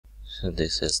So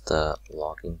this is the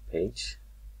login page,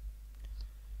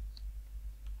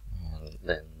 and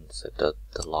then set up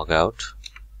the logout.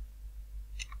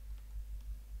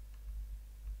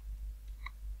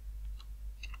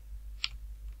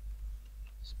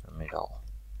 Permit all.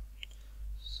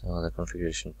 So the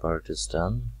configuration part is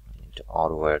done. I need to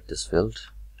auto-add this field.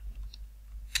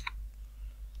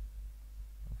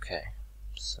 Okay,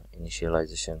 so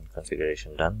initialization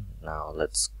configuration done. Now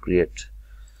let's create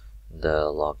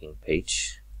the login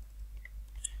page.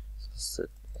 So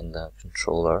in the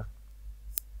controller,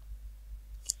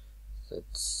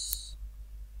 it's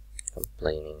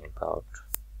complaining about.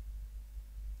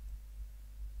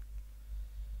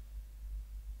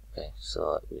 Okay,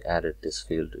 so we added this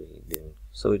field,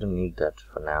 so we don't need that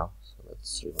for now, so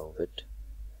let's remove it.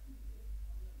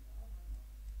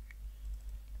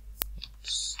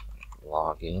 Let's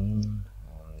log in,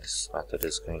 and this method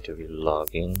is going to be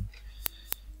login,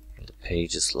 and the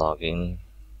page is login.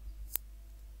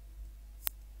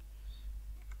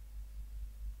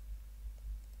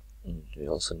 And we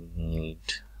also need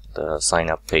the sign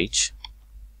up page.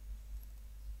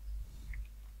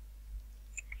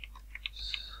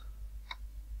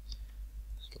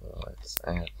 Let's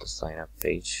add the sign up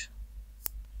page.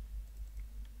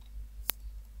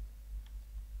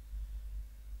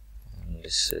 And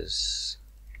this is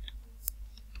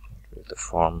the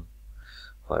form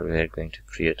where we are going to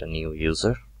create a new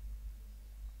user.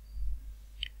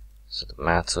 So the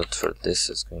method for this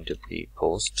is going to be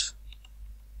post.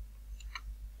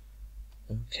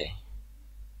 Okay.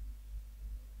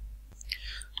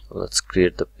 So let's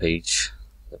create the page.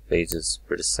 The page is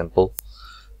pretty simple.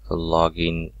 So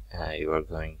login, you are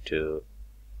going to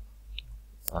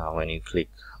when you click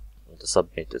the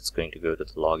submit, it's going to go to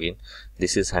the login.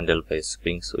 This is handled by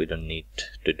Spring, so we don't need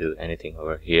to do anything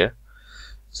over here.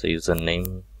 So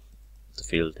username, the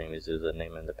field name is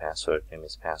username, and the password name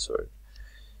is password.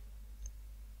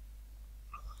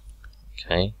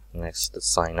 Okay, next the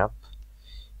sign up.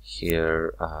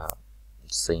 Here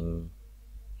same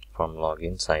from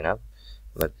login, sign up,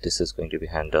 but this is going to be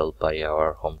handled by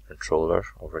our home controller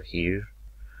over here.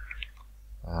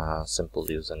 Simple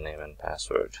username and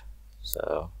password.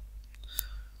 So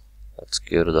let's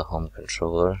go to the home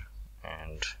controller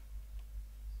and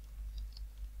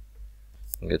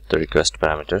get the request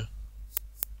parameter.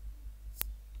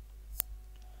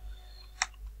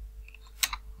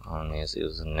 On is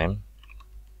username.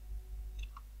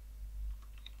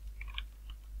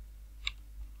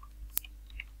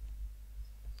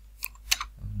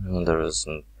 And there is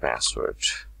no password.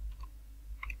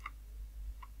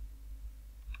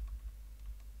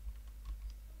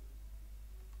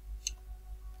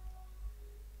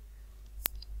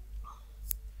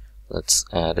 Let's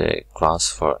add a class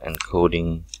for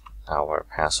encoding our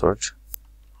password.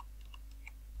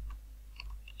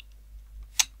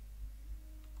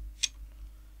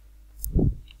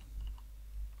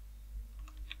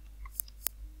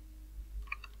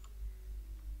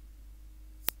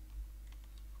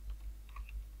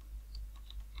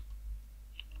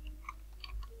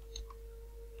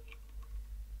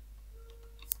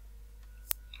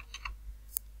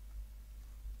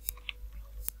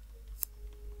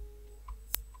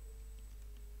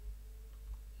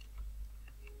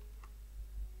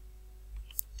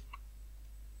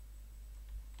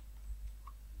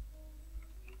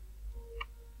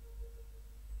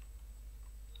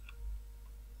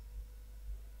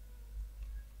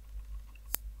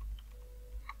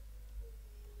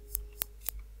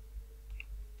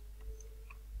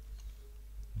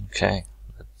 Okay,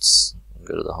 let's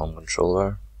go to the home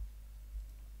controller.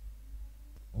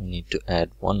 We need to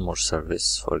add one more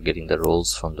service for getting the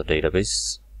roles from the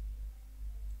database.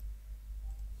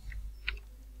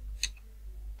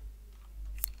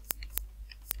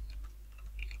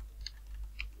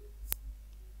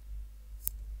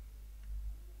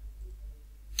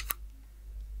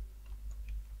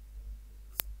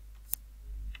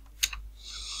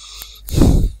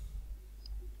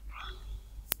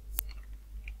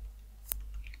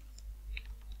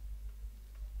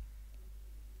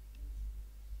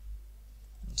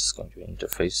 It's going to be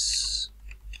interface.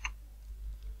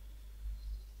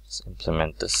 Let's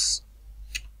implement this.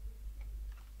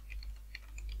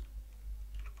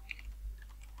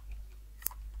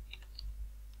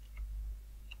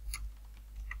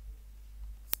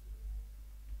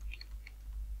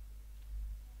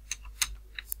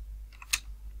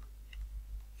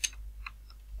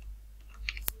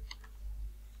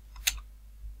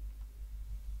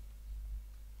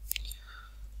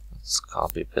 Let's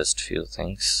copy paste few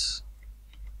things.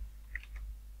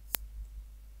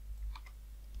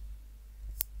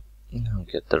 Now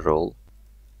get the role.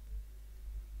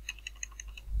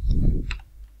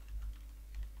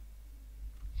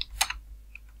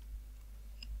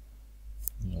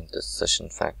 the session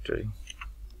factory.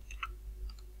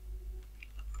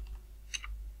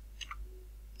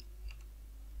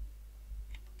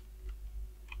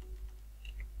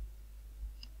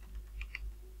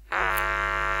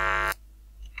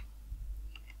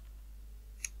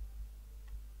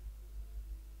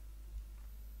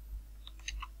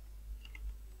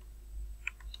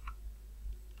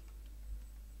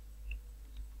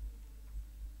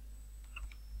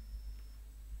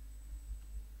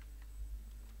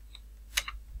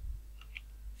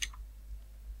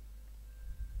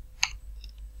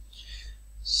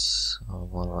 So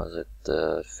what was it?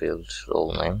 The field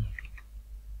role name.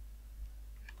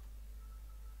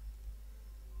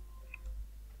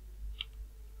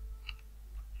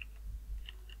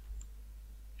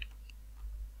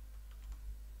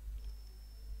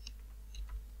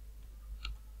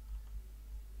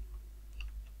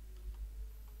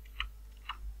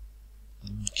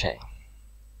 Okay,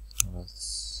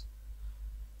 let's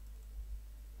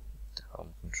the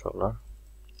home controller.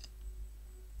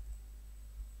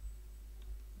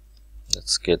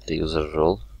 Let's get the user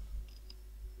role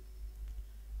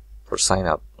for sign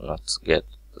up. Let's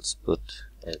put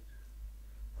it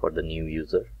for the new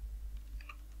user.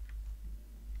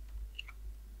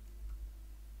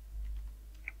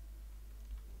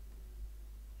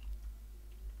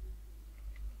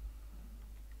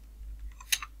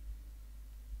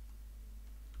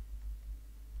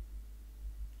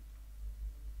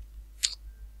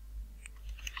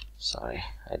 Sorry,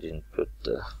 I didn't put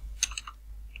the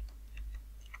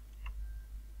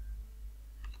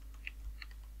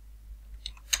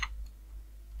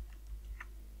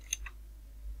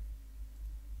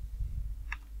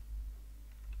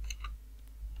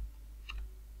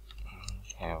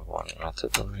have one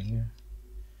method over here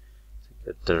to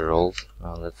get the role.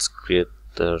 Now let's create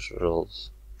the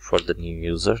roles for the new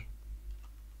user.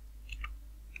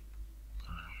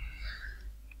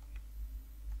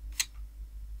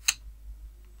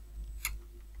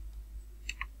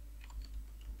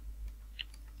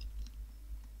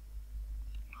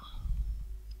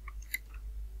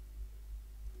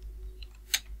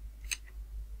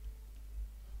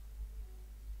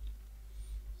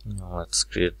 Now let's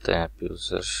create the app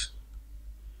user.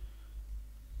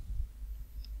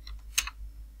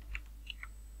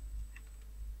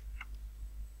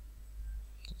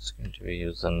 It's going to be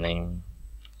username,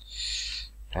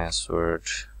 password,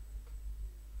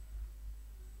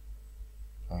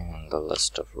 and the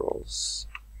list of roles.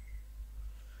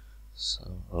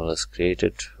 So role is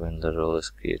created. When the role is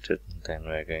created, then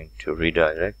we're going to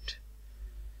redirect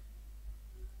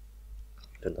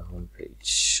to the home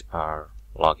page, our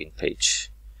login page.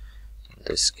 In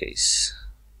this case,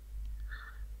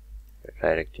 we're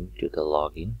directing to the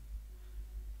login.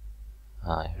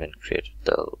 I haven't created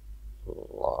the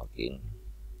login.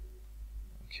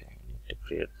 Okay, I need to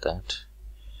create that.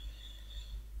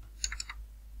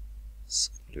 It's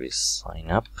going to be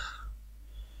sign up,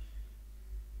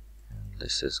 and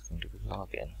this is going to be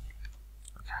login.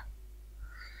 Okay,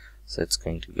 so it's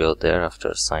going to go there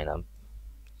after sign up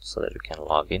so that we can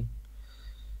log in.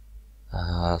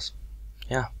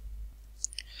 Yeah,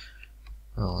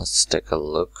 well, let's take a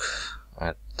look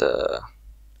at the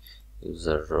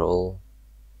user role.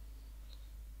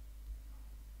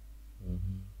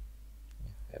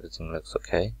 Everything looks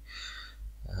okay.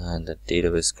 And the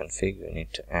database config, we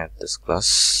need to add this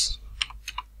class.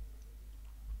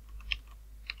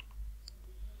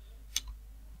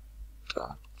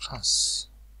 Class.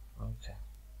 Okay.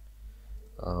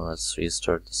 Let's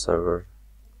restart the server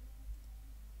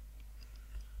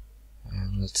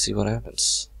and let's see what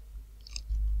happens.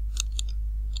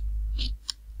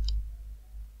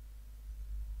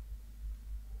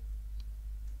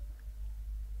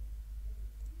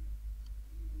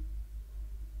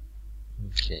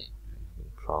 Okay,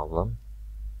 problem.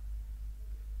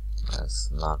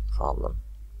 That's not problem.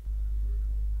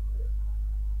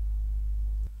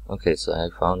 Okay, so I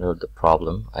found out the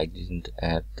problem. I didn't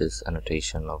add this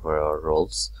annotation over our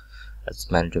roles.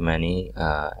 It's many to many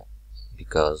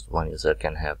because one user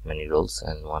can have many roles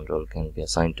and one role can be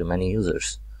assigned to many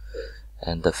users.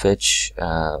 And the fetch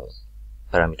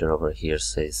parameter over here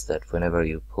says that whenever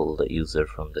you pull the user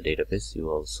from the database, you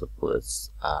also pull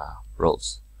its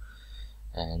roles.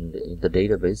 And in the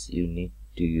database, you need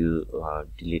to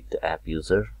delete the app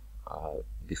user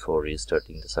before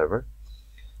restarting the server,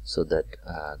 so that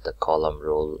the column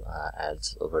role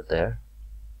adds over there.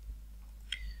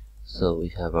 So we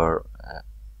have our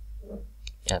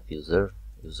app user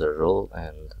role,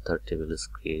 and the third table is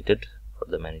created for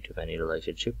the many-to-many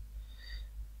relationship.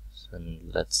 So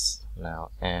let's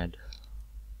now add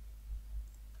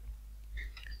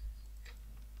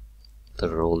the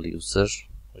role user,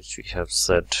 which we have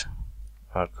set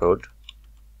our code.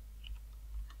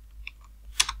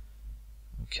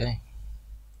 Okay.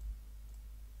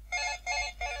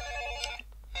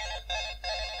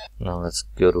 Now let's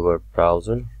go to our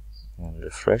browser and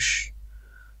refresh.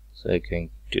 So we're going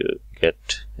to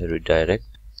get a redirect.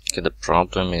 Okay, the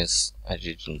problem is I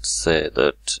didn't say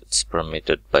that it's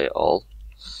permitted by all.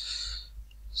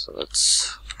 So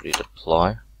let's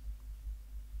redeploy.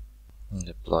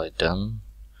 Deploy done.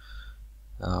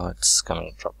 Now it's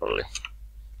coming properly.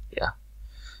 Yeah.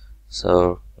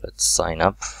 So let's sign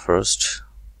up first.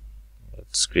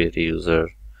 Let's create a user.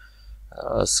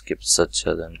 Skip such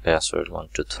a then password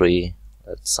 123.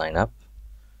 Let's sign up.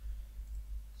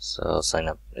 So sign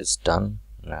up is done.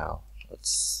 Now let's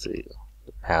see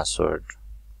the password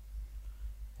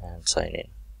and sign in.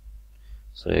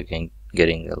 So you're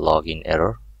getting a login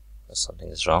error. Something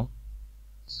is wrong.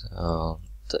 So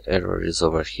the error is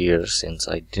over here since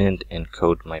I didn't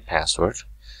encode my password.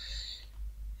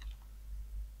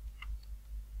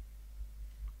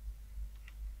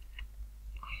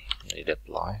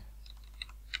 Redeploy.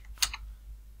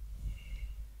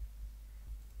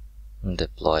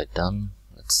 Deploy done.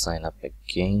 Let's sign up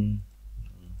again.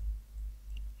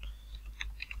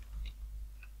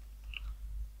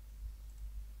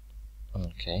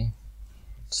 Okay,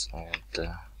 let's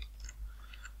add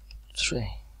 3.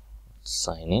 Let's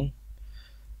sign in,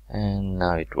 and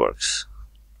now it works.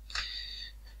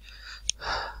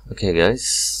 Okay guys,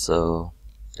 so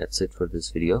that's it for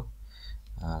this video.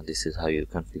 This is how you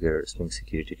configure Spring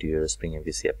Security to your Spring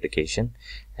MVC application.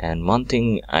 And one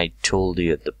thing I told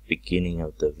you at the beginning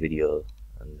of the video,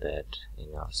 that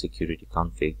in our security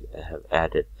config I have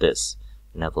added this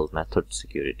enable method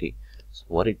security. So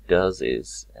what it does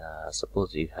is,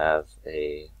 suppose you have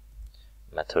a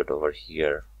method over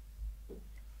here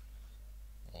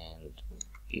and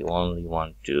you only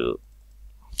want to,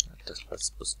 let's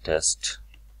suppose test.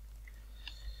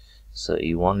 So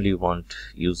you only want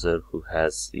user who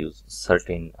has used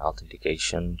certain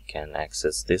authentication can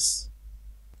access this.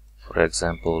 For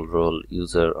example, role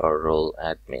user or role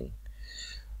admin.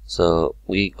 So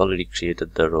we already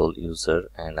created the role user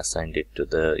and assigned it to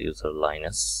the user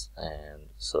Linus. And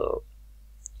so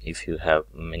if you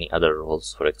have many other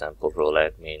roles, for example role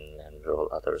admin and role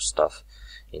other stuff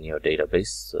in your database,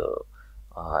 so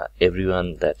every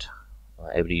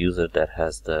user that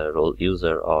has the role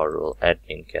user or role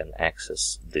admin can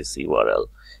access this URL.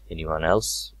 Anyone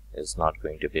else is not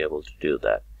going to be able to do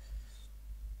that.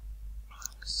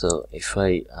 So if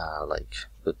I like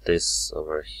put this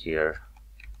over here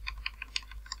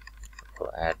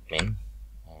for admin,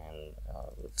 and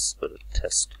let's put a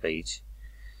test page.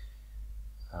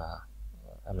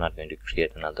 I'm not going to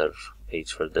create another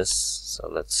page for this, so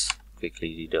let's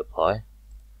quickly redeploy.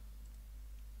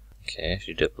 Okay,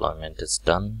 redeployment is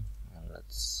done, and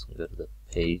let's go to the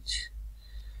page,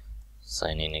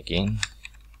 sign in again,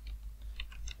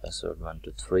 password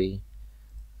 123.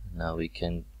 Now we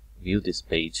can view this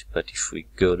page, but if we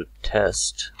go to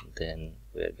test, then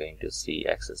we are going to see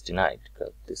access denied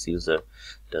because this user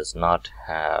does not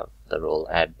have the role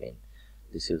admin.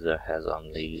 This user has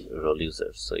only role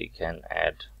user, so you can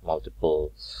add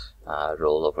multiple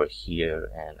role over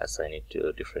here and assign it to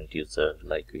a different user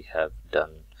like we have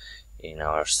done in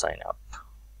our sign up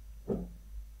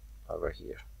over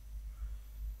here.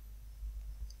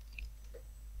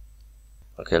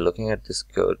 Okay, looking at this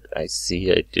code, I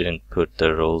see I didn't put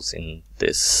the roles in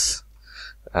this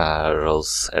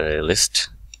roles array list.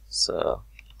 So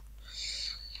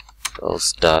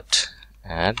roles dot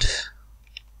add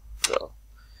role.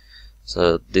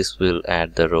 So this will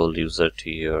add the role user to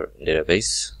your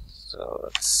database. So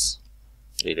let's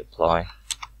redeploy.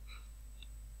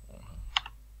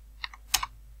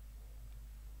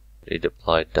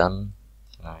 Redeploy done.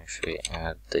 Now if we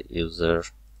add the user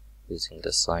using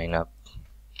the sign up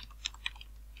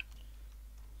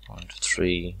 1 to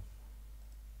 3,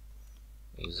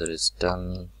 user is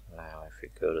done. Now if we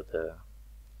go to the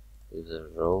user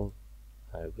role,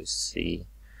 I will see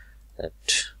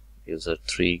that user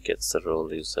 3 gets the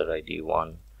role user ID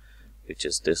 1, which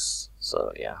is this.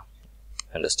 So yeah,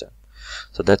 understand.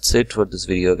 So that's it for this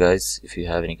video guys. If you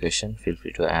have any question, feel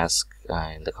free to ask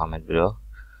in the comment below.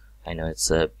 I know it's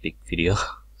a big video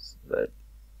but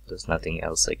there's nothing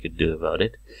else I could do about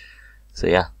it. So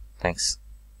yeah, thanks.